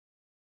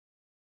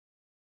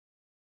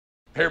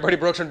Hey everybody,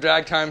 Brooks from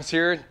Drag Times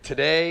here.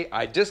 Today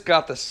I just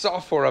got the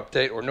software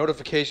update or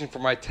notification for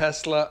my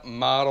Tesla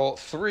Model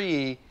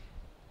 3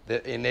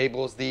 that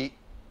enables the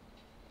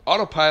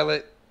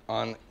autopilot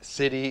on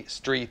city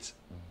streets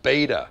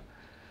beta.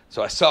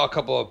 So I saw a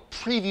couple of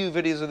preview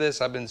videos of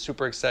this. I've been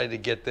super excited to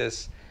get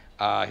this.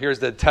 Here's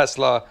the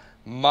Tesla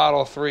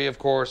Model 3, of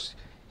course.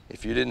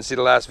 If you didn't see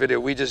the last video,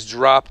 we just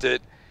dropped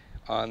it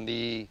on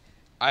the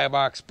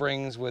iBox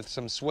springs with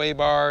some sway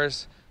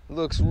bars.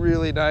 Looks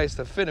really nice.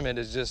 The fitment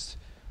is just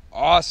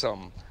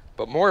awesome.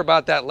 But more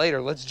about that later.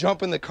 Let's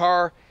jump in the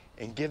car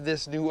and give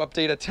this new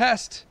update a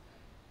test.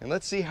 And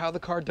let's see how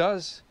the car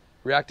does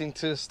reacting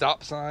to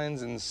stop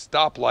signs and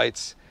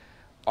stoplights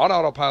on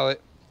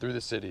autopilot through the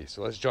city.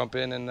 So let's jump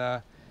in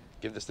and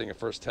give this thing a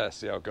first test,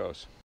 see how it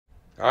goes.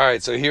 All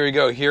right, so here we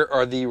go. Here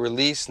are the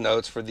release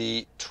notes for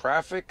the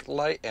traffic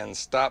light and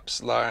stop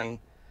sign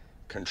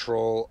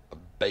control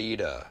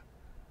beta.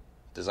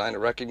 Designed to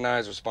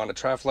recognize, respond to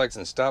traffic lights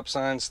and stop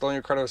signs, slowing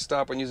your car to a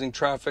stop when using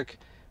traffic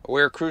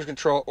aware cruise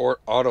control or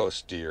auto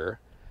steer.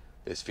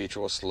 This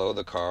feature will slow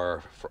the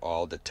car for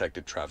all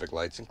detected traffic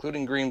lights,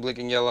 including green,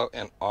 blinking yellow,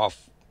 and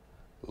off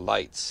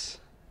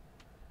lights.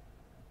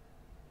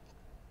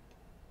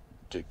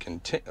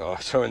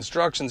 So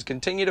instructions: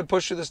 continue to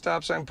push through the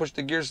stop sign, push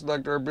the gear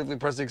selector, or briefly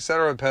press the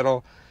accelerator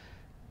pedal,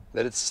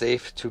 that it's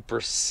safe to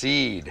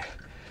proceed.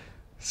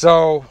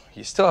 So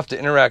you still have to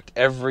interact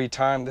every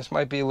time. This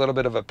might be a little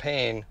bit of a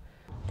pain.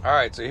 All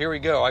right, so here we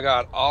go. I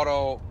got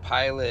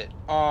autopilot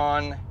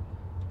on,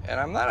 and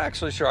I'm not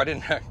actually sure. I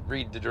didn't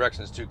read the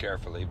directions too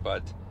carefully,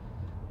 but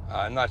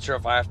I'm not sure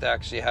if I have to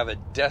actually have a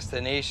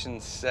destination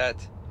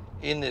set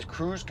in this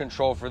cruise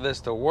control for this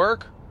to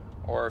work,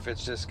 or if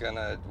it's just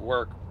gonna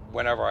work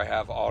whenever I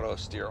have auto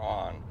steer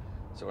on.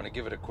 So I'm gonna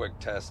give it a quick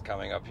test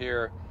coming up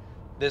here.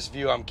 This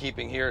view I'm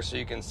keeping here so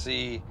you can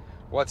see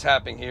what's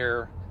happening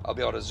here. I'll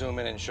be able to zoom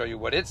in and show you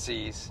what it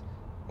sees,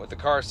 what the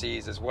car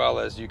sees, as well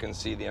as you can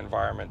see the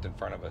environment in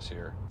front of us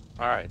here.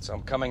 All right, so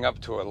I'm coming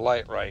up to a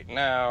light right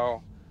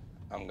now.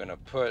 I'm gonna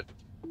put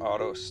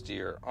auto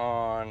steer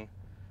on.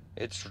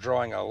 It's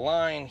drawing a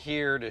line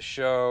here to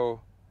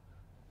show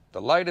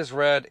the light is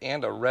red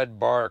and a red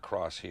bar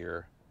across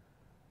here.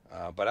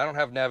 But I don't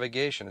have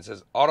navigation. It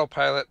says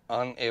autopilot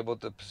unable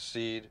to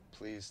proceed,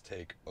 please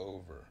take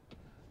over.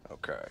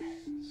 Okay,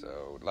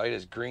 so light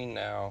is green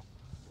now.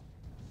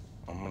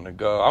 I'm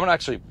gonna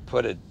actually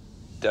put a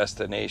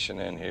destination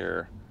in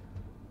here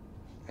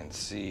and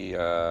see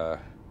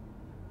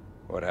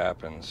what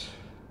happens.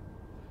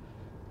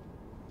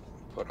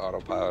 Put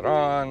autopilot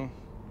on.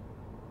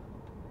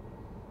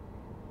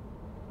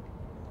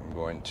 I'm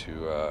going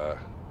to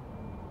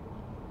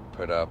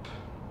put up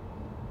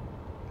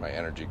my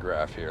energy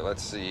graph here.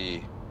 Let's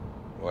see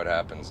what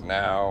happens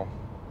now.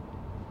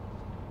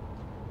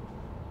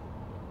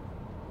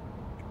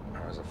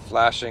 There's a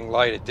flashing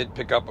light. It did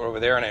pick up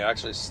over there, and it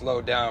actually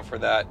slowed down for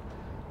that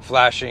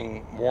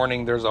flashing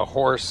warning. There's a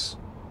horse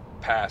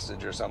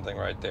passage or something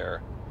right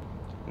there.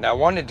 Now,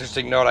 one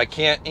interesting note, I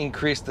can't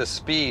increase the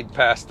speed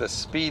past the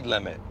speed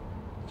limit.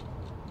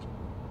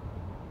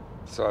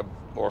 So,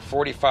 or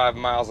 45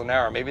 miles an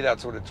hour. Maybe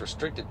that's what it's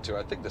restricted to.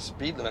 I think the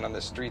speed limit on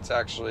this street's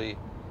actually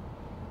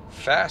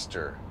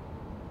faster.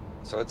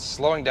 So it's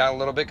slowing down a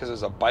little bit because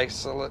there's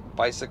a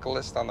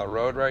bicyclist on the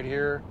road right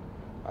here.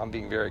 I'm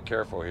being very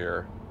careful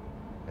here.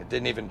 It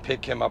didn't even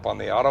pick him up on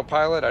the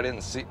autopilot. I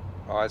didn't see.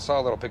 Oh, I saw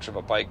a little picture of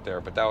a bike there,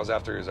 but that was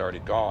after he was already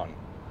gone.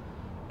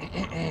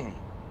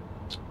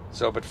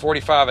 So, but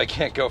 45, I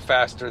can't go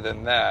faster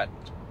than that.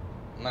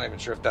 I'm not even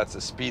sure if that's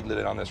the speed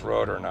limit on this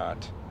road or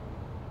not.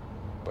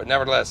 But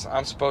nevertheless,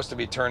 I'm supposed to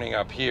be turning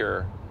up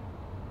here,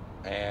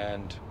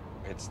 and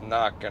it's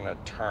not going to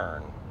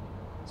turn.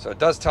 So it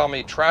does tell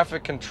me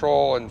traffic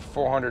control in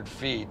 400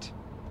 feet.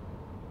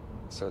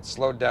 So it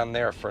slowed down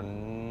there for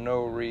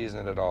no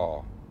reason at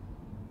all.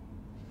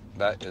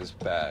 That is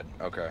bad.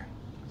 Okay,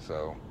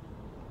 so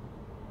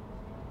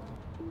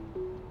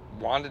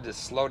wanted to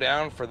slow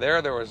down for there.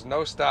 There was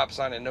no stop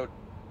sign and no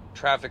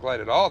traffic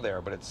light at all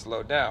there, but it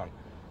slowed down.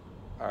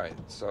 All right,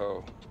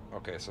 so,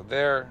 okay, so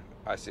there,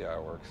 I see how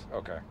it works.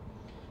 Okay,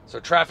 so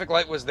traffic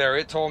light was there.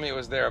 It told me it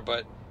was there,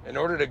 but in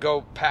order to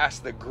go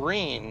past the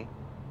green,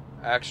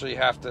 I actually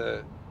have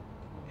to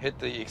hit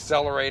the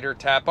accelerator,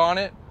 tap on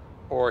it,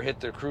 or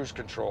hit the cruise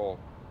control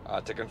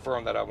to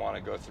confirm that I want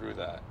to go through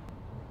that.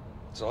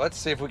 So let's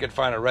see if we can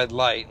find a red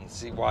light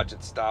and watch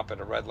it stop at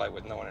a red light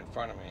with no one in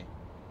front of me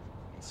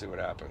and see what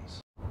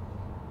happens.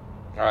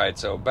 All right,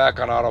 so back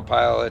on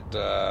autopilot,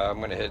 I'm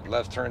going to hit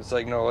left turn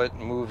signal. It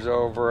moves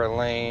over a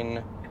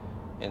lane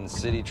in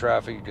city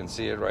traffic. You can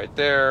see it right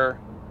there.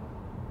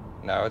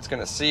 Now it's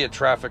going to see a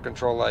traffic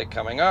control light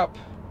coming up.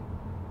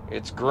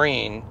 It's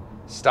green.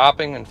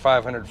 Stopping in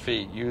 500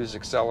 feet. Use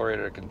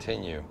accelerator to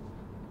continue.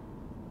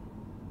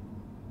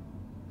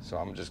 So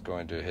I'm just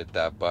going to hit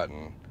that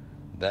button.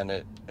 Then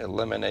it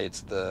eliminates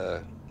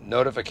the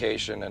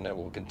notification and it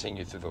will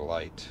continue through the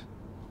light.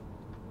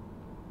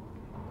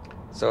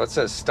 So it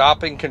says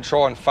stopping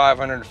control in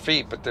 500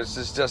 feet, but this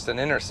is just an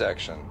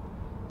intersection.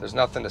 There's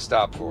nothing to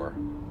stop for.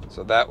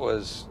 So that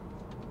was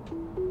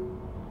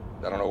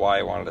I don't know why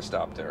he wanted to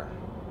stop there.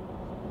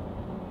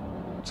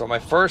 So my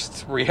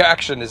first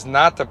reaction is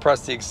not to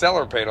press the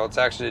accelerator pedal. It's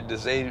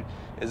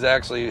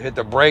actually hit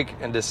the brake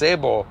and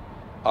disable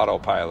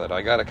autopilot.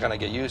 I got to kind of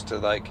get used to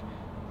like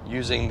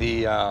using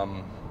the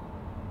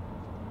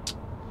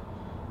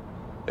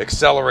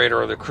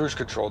accelerator or the cruise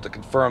control to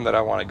confirm that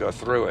I want to go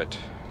through it.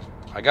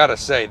 I gotta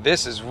say,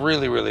 this is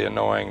really, really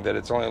annoying that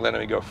it's only letting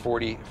me go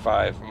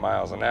 45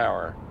 miles an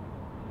hour,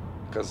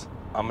 because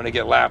I'm gonna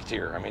get lapped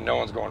here. I mean, no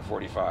one's going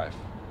 45.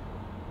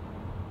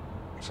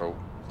 So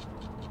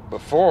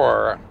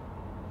before,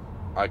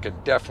 I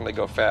could definitely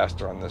go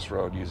faster on this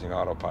road using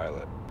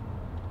autopilot.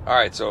 All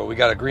right, so we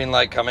got a green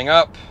light coming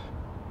up,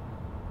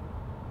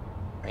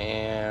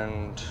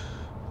 and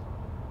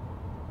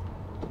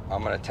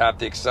I'm gonna tap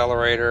the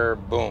accelerator.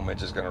 Boom,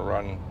 it's just gonna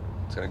run.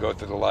 It's gonna go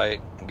through the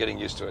light. I'm getting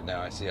used to it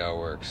now. I see how it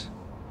works.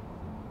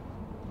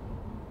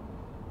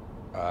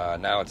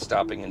 Now it's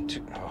stopping in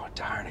two. Oh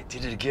darn! I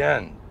did it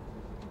again.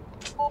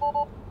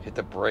 Hit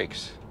the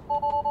brakes.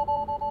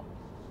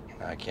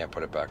 I can't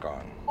put it back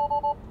on.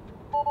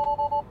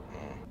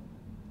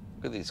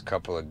 Look at these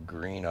couple of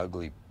green,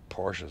 ugly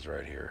Porsches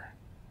right here.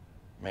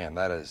 Man,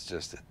 that is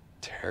just a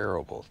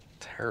terrible,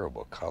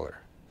 terrible color.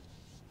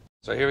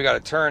 So here we got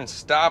a turn,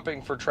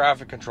 stopping for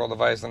traffic control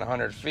device on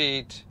 100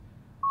 feet.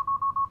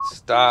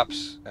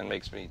 Stops and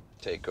makes me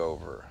take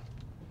over.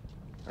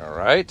 All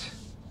right.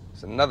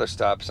 It's another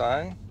stop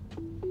sign.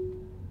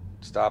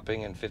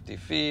 Stopping in 50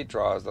 feet,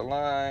 draws the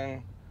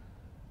line.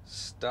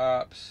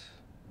 Stops.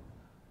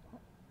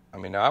 I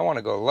mean, now I want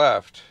to go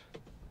left.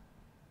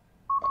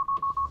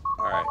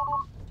 All right.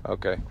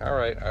 Okay. All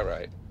right. All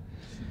right.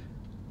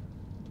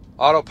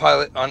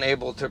 Autopilot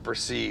unable to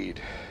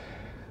proceed.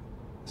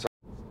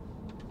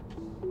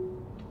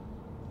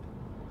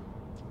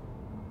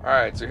 All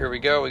right, so here we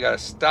go. We got a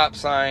stop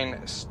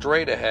sign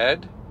straight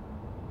ahead.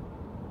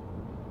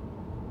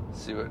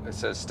 Let's see what it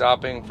says.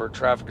 Stopping for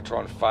traffic control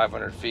in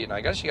 500 feet. And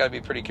I guess you got to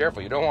be pretty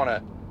careful. You don't want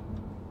to...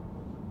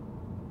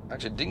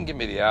 Actually, it didn't give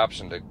me the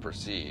option to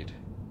proceed.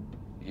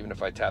 Even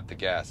if I tap the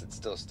gas, it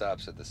still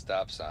stops at the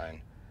stop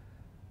sign.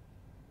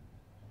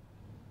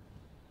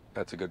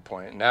 That's a good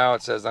point. Now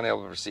it says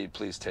unable to proceed,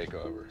 please take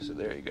over. So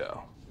there you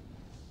go.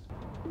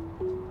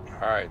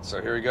 All right,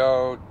 so here we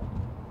go.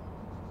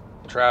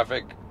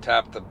 Traffic,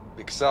 tap the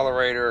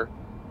accelerator,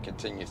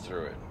 continue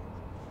through it.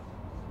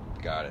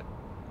 Got it.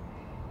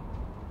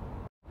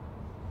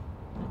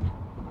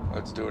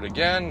 Let's do it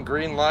again.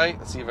 Green light.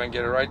 Let's see if I can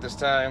get it right this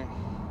time.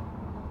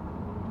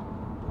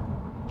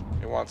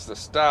 It wants to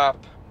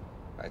stop.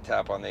 I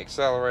tap on the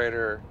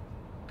accelerator,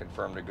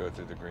 confirm to go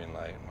through the green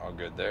light. All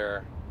good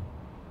there.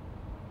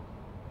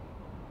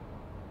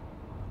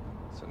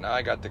 So now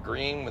I got the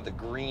green with the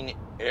green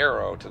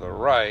arrow to the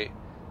right,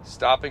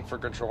 stopping for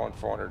control in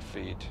 400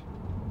 feet.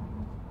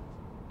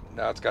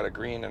 Now it's got a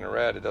green and a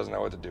red. It doesn't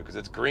know what to do because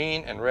it's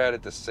green and red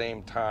at the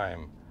same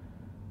time.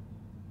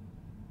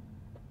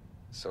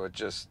 So it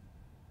just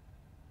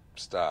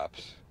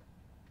stops.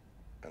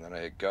 And then I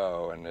hit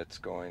go, and it's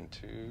going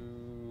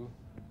to...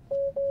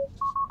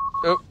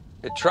 Oh,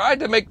 it tried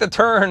to make the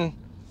turn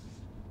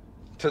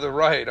to the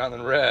right on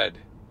the red,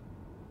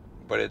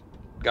 but it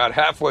got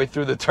halfway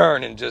through the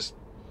turn and just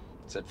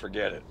said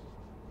forget it.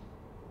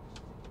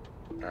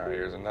 All right,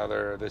 here's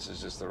another. This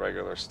is just the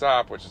regular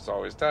stop, which it's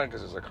always done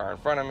because there's a car in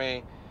front of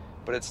me,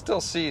 but it still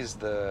sees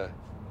the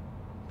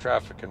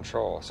traffic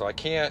control. So I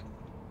can't,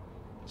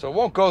 so it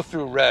won't go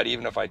through red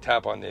even if I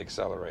tap on the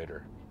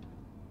accelerator.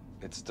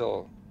 It's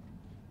still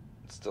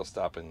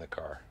stopping the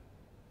car.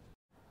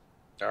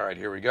 All right,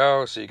 here we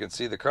go. So you can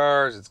see the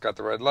cars. It's got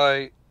the red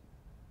light.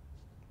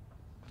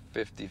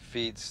 50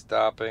 feet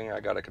stopping.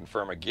 I got to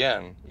confirm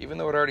again, even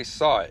though it already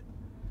saw it.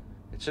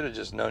 It should have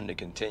just known to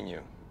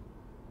continue.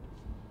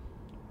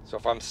 So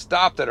if I'm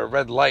stopped at a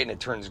red light and it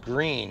turns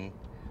green,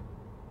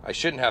 I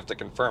shouldn't have to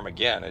confirm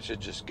again. It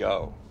should just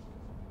go.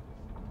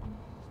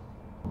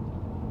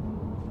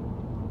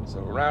 So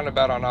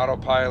roundabout on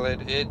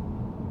autopilot, it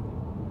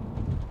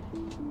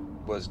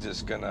was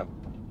just gonna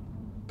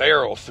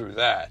barrel through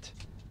that.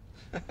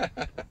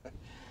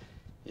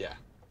 Yeah,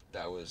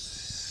 that was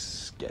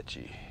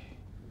sketchy.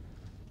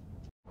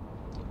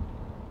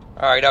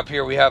 All right, up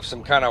here we have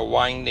some kind of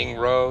winding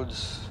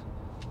roads.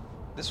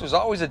 This was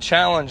always a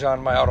challenge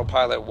on my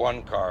Autopilot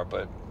 1 car,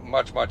 but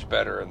much, much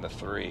better in the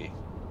 3.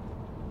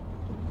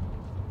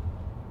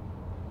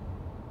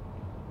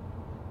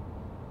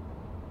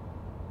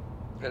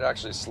 It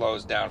actually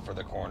slows down for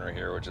the corner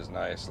here, which is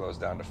nice. Slows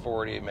down to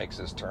 40, makes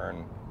this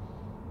turn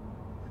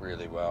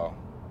really well.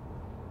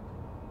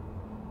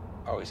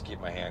 Always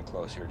keep my hand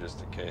close here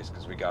just in case,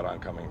 because we got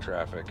oncoming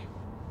traffic.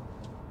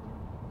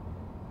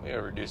 It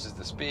reduces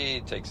the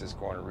speed, takes this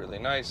corner really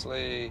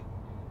nicely.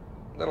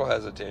 Little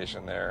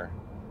hesitation there.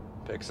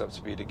 Picks up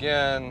speed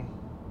again.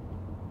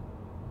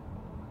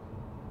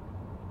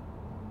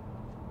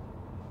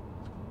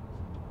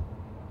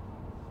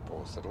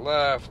 Pulls to the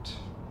left.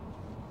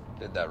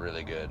 Did that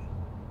really good.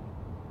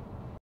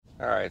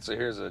 All right, so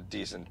here's a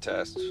decent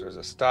test. There's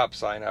a stop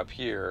sign up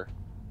here.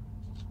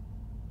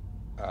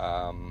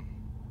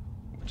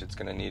 which it's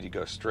going to need to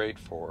go straight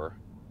for.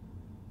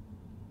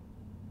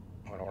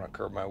 I don't want to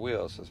curve my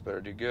wheels, so it's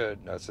better do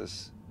good. No, it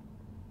says,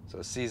 so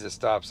it sees the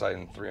stop sign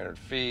in 300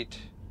 feet.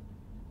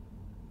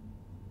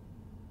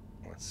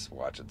 Let's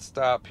watch it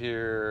stop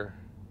here.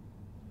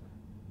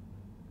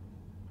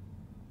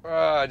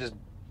 I just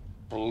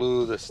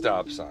blew the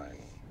stop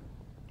sign.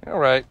 All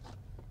right.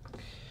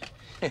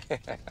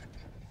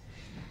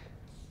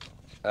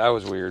 That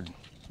was weird.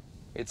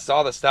 It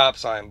saw the stop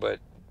sign, but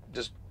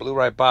just blew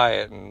right by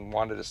it and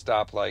wanted to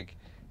stop like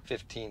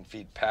 15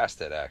 feet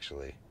past it,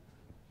 actually.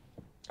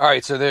 All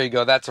right, so there you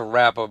go. That's a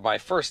wrap of my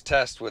first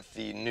test with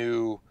the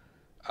new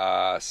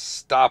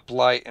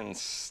stoplight and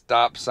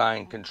stop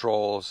sign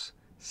controls,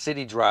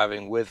 city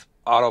driving with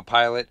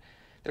autopilot.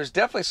 There's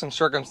definitely some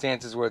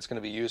circumstances where it's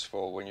going to be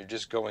useful when you're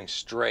just going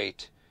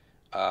straight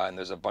and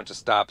there's a bunch of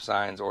stop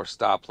signs or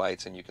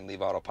stoplights and you can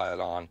leave autopilot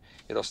on.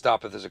 It'll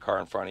stop if there's a car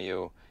in front of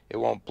you. It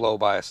won't blow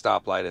by a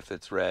stoplight if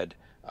it's red.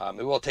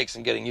 It will take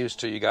some getting used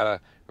to. You got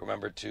to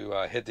remember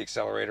to hit the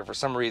accelerator. For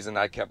some reason,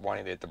 I kept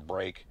wanting to hit the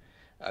brake.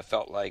 I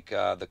felt like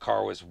the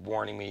car was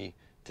warning me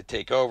to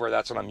take over.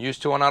 That's what I'm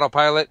used to on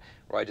autopilot,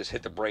 where I just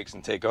hit the brakes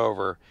and take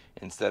over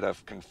instead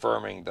of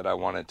confirming that I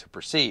wanted to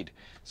proceed.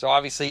 So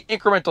obviously,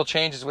 incremental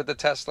changes with the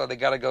Tesla. They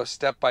got to go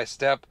step by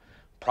step.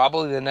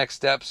 Probably the next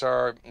steps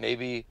are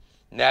maybe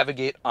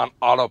navigate on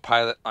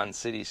autopilot on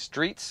city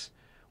streets,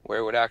 where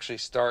it would actually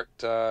start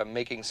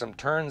making some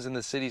turns in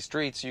the city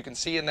streets. You can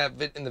see in that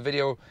in the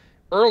video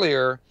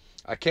earlier,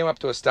 I came up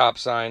to a stop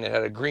sign. It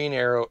had a green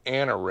arrow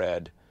and a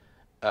red,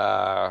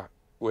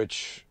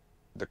 which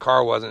the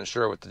car wasn't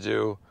sure what to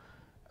do.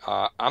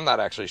 I'm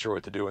not actually sure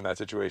what to do in that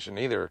situation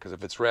either, because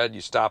if it's red,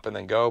 you stop and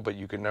then go, but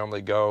you can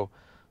normally go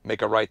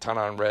make a right turn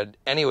on red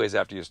anyways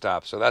after you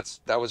stop. So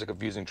that was a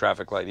confusing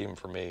traffic light even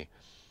for me.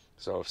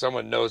 So if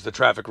someone knows the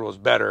traffic rules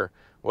better,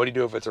 what do you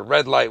do if it's a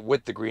red light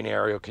with the green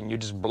arrow? Can you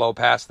just blow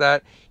past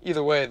that?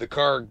 Either way, the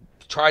car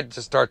tried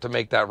to start to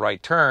make that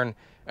right turn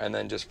and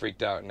then just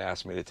freaked out and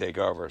asked me to take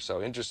over.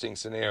 So interesting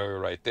scenario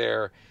right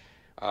there.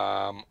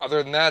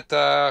 Other than that,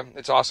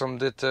 it's awesome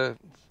to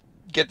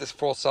get this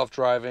full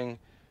self-driving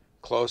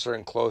closer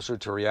and closer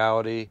to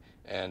reality.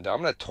 And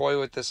I'm going to toy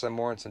with this some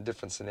more in some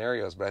different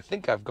scenarios, but I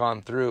think I've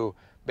gone through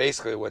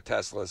basically what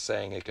Tesla is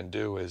saying it can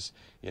do is,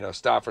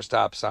 stop for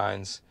stop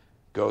signs,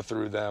 go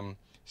through them,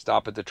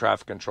 stop at the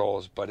traffic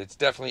controls, but it's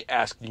definitely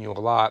asking you a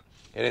lot.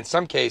 And in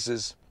some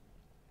cases,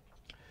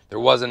 there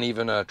wasn't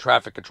even a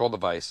traffic control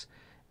device,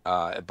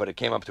 but it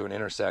came up to an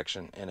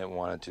intersection and it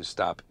wanted to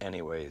stop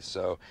anyways.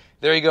 So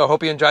there you go.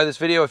 Hope you enjoyed this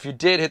video. If you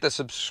did, hit the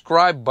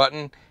subscribe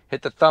button,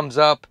 hit the thumbs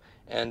up,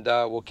 and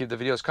we'll keep the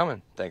videos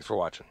coming. Thanks for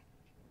watching.